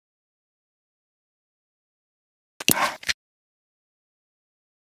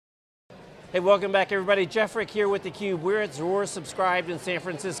Hey, welcome back everybody. Jeff Frick here with theCUBE. We're at Zuora Subscribed in San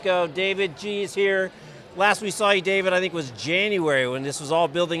Francisco. David G is here. Last we saw you, David, I think was January when this was all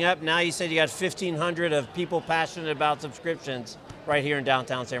building up. Now you said you got 1,500 of people passionate about subscriptions right here in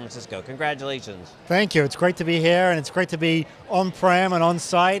downtown San Francisco. Congratulations. Thank you, it's great to be here and it's great to be on-prem and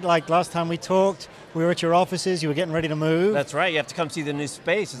on-site. Like last time we talked, we were at your offices, you were getting ready to move. That's right, you have to come see the new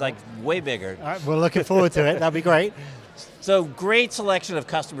space. It's like way bigger. All right, we're looking forward to it, that'd be great. So great selection of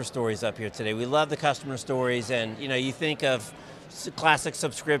customer stories up here today. We love the customer stories, and you think of classic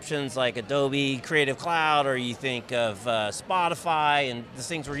subscriptions like Adobe Creative Cloud, or you think of Spotify and the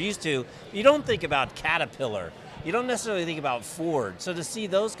things we're used to. You don't think about Caterpillar. You don't necessarily think about Ford. So to see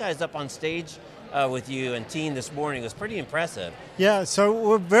those guys up on stage with you and team this morning was pretty impressive. Yeah, so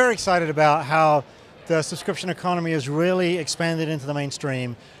we're very excited about how the subscription economy has really expanded into the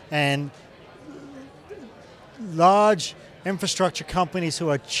mainstream, and large infrastructure companies who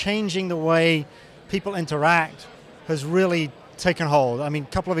are changing the way people interact has really taken hold. I mean, a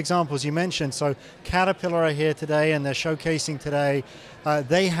couple of examples you mentioned. So Caterpillar are here today and they're showcasing today.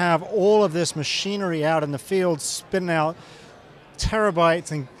 They have all of this machinery out in the field spitting out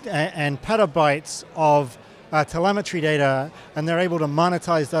terabytes and petabytes of telemetry data, and they're able to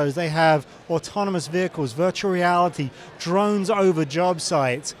monetize those. They have autonomous vehicles, virtual reality, drones over job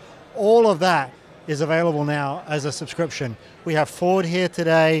sites. All of that is available now as a subscription. We have Ford here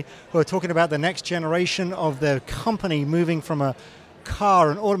today who are talking about the next generation of their company moving from a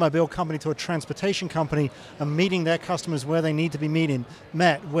car, an automobile company, to a transportation company, and meeting their customers where they need to be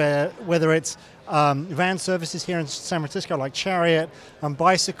met, whether it's van services here in San Francisco like Chariot, and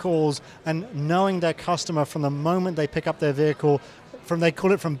bicycles, and knowing their customer from the moment they pick up their vehicle, they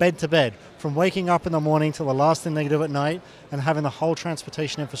call it from bed to bed, from waking up in the morning till the last thing they do at night, and having the whole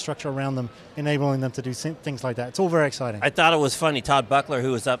transportation infrastructure around them, enabling them to do things like that. It's all very exciting. I thought it was funny, Todd Buckler,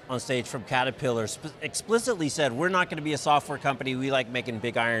 who was up on stage from Caterpillar, explicitly said, we're not going to be a software company, we like making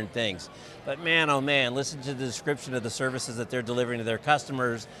big iron things. But man, oh man, listen to the description of the services that they're delivering to their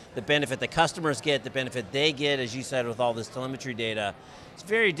customers, the benefit the customers get, the benefit they get, as you said, with all this telemetry data. It's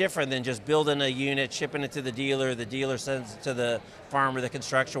very different than just building a unit, shipping it to the dealer sends it to the farmer, the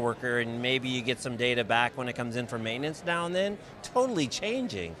construction worker, and maybe you get some data back when it comes in for maintenance now and then. Totally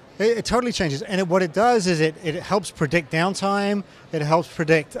changing. It totally changes, and what it does is it helps predict downtime, it helps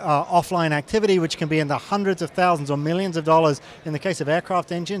predict offline activity, which can be in the hundreds of thousands or millions of dollars in the case of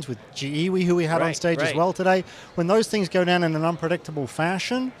aircraft engines with GE, who we had on stage as well today. When those things go down in an unpredictable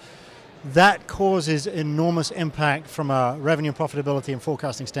fashion, that causes enormous impact from a revenue profitability and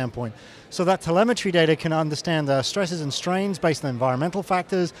forecasting standpoint. So that telemetry data can understand the stresses and strains based on environmental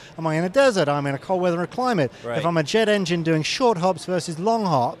factors. Am I in a desert? Am I in a cold weather climate? Right. If I'm a jet engine doing short hops versus long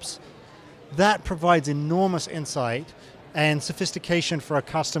hops, that provides enormous insight and sophistication for a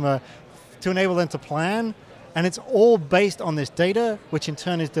customer to enable them to plan. And it's all based on this data, which in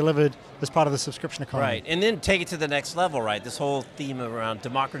turn is delivered as part of the subscription economy. Right, and then take it to the next level, right? This whole theme around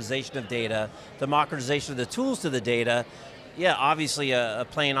democratization of data, democratization of the tools to the data. Yeah, obviously a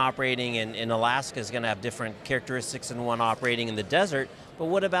plane operating in Alaska is going to have different characteristics than one operating in the desert, but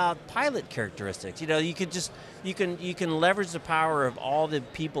what about pilot characteristics? You can leverage the power of all the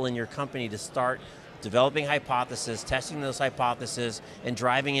people in your company to start developing hypotheses, testing those hypotheses, and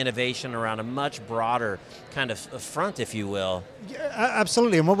driving innovation around a much broader kind of front, if you will. Yeah,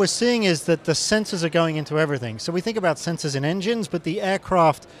 absolutely, and what we're seeing is that the sensors are going into everything. So we think about sensors in engines, but the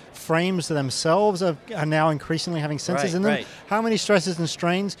aircraft frames themselves are now increasingly having sensors in them. Right. How many stresses and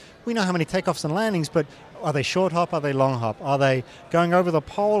strains? We know how many takeoffs and landings, but are they short hop, are they long hop? Are they going over the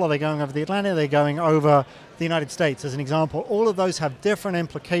pole, are they going over the Atlantic, are they going over the United States, as an example? All of those have different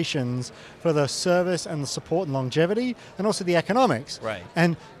implications for the service and the support and longevity, and also the economics. Right.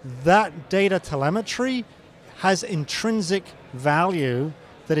 And that data telemetry has intrinsic value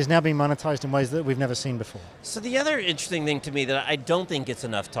that is now being monetized in ways that we've never seen before. So the other interesting thing to me that I don't think gets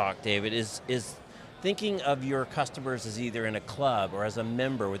enough talk, David, is thinking of your customers as either in a club or as a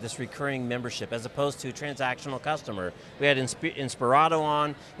member with this recurring membership as opposed to a transactional customer. We had Inspirato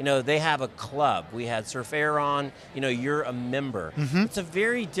on, they have a club. We had Surf Air on, you're a member. Mm-hmm. It's a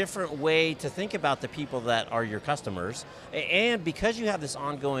very different way to think about the people that are your customers, and because you have this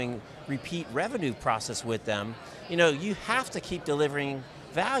ongoing repeat revenue process with them, you have to keep delivering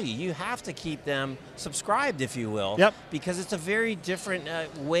value. You have to keep them subscribed, if you will, yep. because it's a very different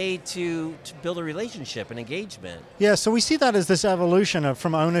way to build a relationship and engagement. Yeah, so we see that as this evolution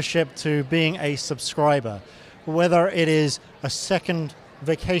from ownership to being a subscriber. Whether it is a second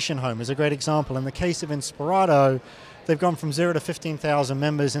vacation home is a great example. In the case of Inspirato, they've gone from 0 to 15,000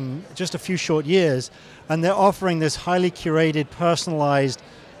 members in just a few short years, and they're offering this highly curated, personalized,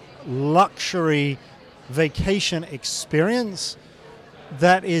 luxury vacation experience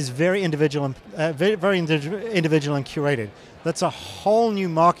that is very individual and individual and curated. That's a whole new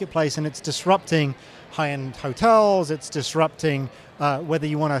marketplace, and it's disrupting high-end hotels. It's disrupting whether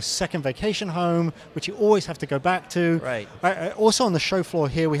you want a second vacation home, which you always have to go back to. Right. Also on the show floor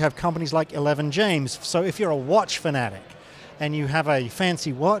here, we have companies like 11 James. So if you're a watch fanatic and you have a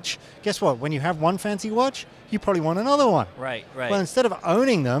fancy watch, guess what? When you have one fancy watch, you probably want another one. Right, right. Well, instead of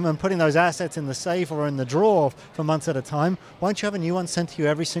owning them and putting those assets in the safe or in the drawer for months at a time, why don't you have a new one sent to you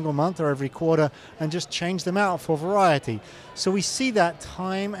every single month or every quarter and just change them out for variety? So we see that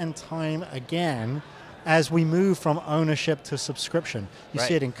time and time again as we move from ownership to subscription. You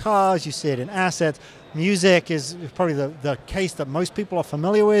see it in cars, you see it in assets. Music is probably the case that most people are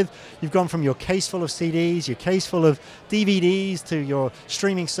familiar with. You've gone from your case full of CDs, your case full of DVDs, to your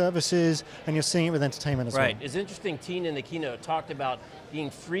streaming services, and you're seeing it with entertainment as well. Right, it's interesting, Tina in the keynote talked about being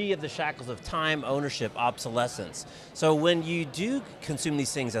free of the shackles of time, ownership, obsolescence. So when you do consume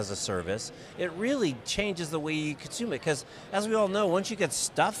these things as a service, it really changes the way you consume it, because as we all know, once you get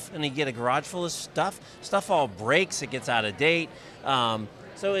stuff and you get a garage full of stuff all breaks, it gets out of date.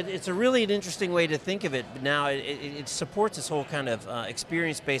 So it's a really an interesting way to think of it, but now it supports this whole kind of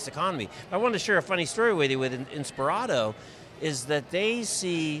experience-based economy. I wanted to share a funny story with you with Inspirato, is that they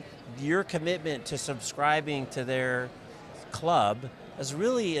see your commitment to subscribing to their club as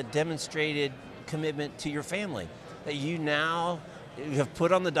really a demonstrated commitment to your family. That you have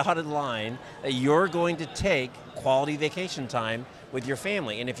put on the dotted line that you're going to take quality vacation time with your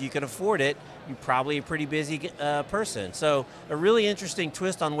family. And if you can afford it, you're probably a pretty busy person. So a really interesting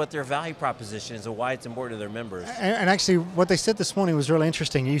twist on what their value proposition is and why it's important to their members. And actually what they said this morning was really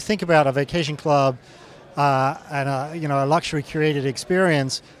interesting. You think about a vacation club and a luxury curated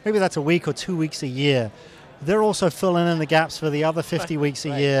experience, maybe that's a week or 2 weeks a year. They're also filling in the gaps for the other 50 weeks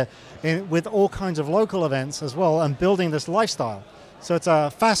a year with all kinds of local events as well, and building this lifestyle. So it's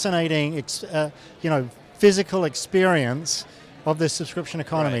a fascinating physical experience of this subscription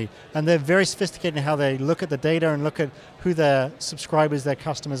economy. And they're very sophisticated in how they look at the data and look at who their subscribers, their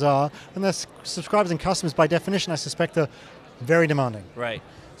customers are. And their subscribers and customers, by definition, I suspect, are very demanding. Right.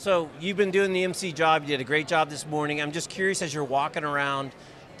 So you've been doing the MC job, you did a great job this morning. I'm just curious, as you're walking around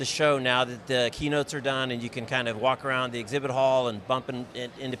the show now that the keynotes are done and you can kind of walk around the exhibit hall and bump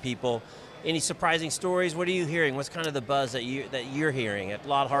into people, any surprising stories? What are you hearing? What's kind of the buzz that you're hearing? A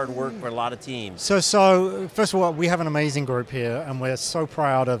lot of hard work for a lot of teams. So first of all, we have an amazing group here, and we're so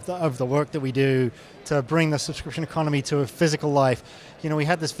proud of the work that we do to bring the subscription economy to a physical life. You know, we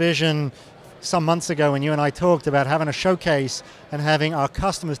had this vision some months ago when you and I talked about having a showcase and having our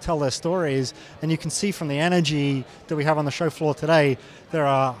customers tell their stories, and you can see from the energy that we have on the show floor today, there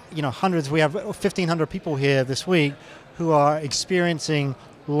are hundreds. We have 1,500 people here this week who are experiencing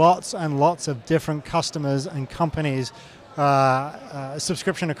lots and lots of different customers and companies'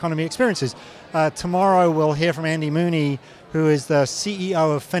 subscription economy experiences. Tomorrow we'll hear from Andy Mooney, who is the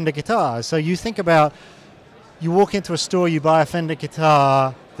CEO of Fender Guitars. So you think about, you walk into a store, you buy a Fender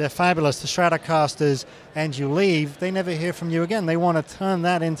guitar, they're fabulous, the Stratocasters, and you leave, they never hear from you again. They want to turn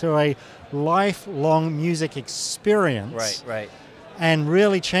that into a lifelong music experience. Right. And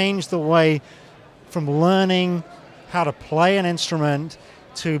really change the way from learning how to play an instrument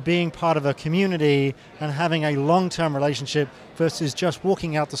to being part of a community and having a long-term relationship versus just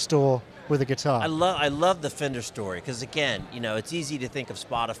walking out the store with a guitar. I love the Fender story, because again, it's easy to think of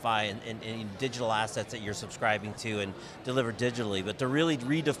Spotify and digital assets that you're subscribing to and deliver digitally, but to really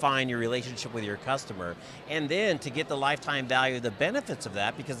redefine your relationship with your customer, and then to get the lifetime value, the benefits of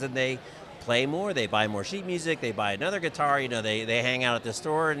that, because then they play more, they buy more sheet music, they buy another guitar, they hang out at the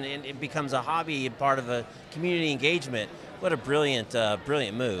store, and it becomes a hobby and part of a community engagement. What a brilliant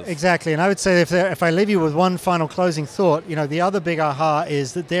move. Exactly, and I would say if I leave you with one final closing thought, the other big aha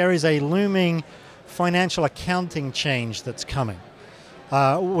is that there is a looming financial accounting change that's coming,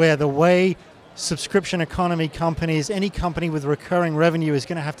 where the way subscription economy companies, any company with recurring revenue, is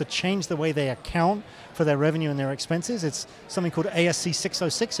going to have to change the way they account for their revenue and their expenses. It's something called ASC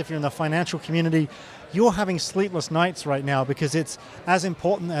 606. If you're in the financial community, you're having sleepless nights right now because it's as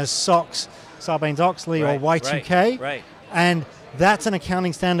important as SOX, Sarbanes-Oxley, or Y2K. Right. And that's an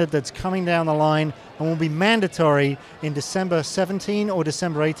accounting standard that's coming down the line and will be mandatory in December 17 or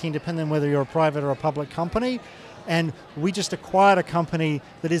December 18, depending on whether you're a private or a public company. And we just acquired a company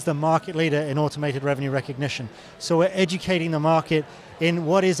that is the market leader in automated revenue recognition. So we're educating the market in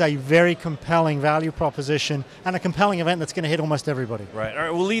what is a very compelling value proposition and a compelling event that's going to hit almost everybody. Right, all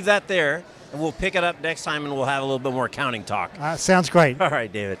right, we'll leave that there. And we'll pick it up next time and we'll have a little bit more accounting talk. Sounds great. All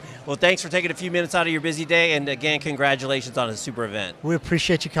right, David. Well, thanks for taking a few minutes out of your busy day, and again, congratulations on a super event. We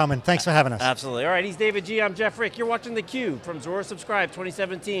appreciate you coming. Thanks for having us. Absolutely. All right, he's David G. I'm Jeff Frick. You're watching theCUBE from Zuora Subscribe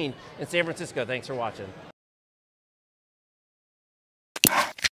 2017 in San Francisco. Thanks for watching.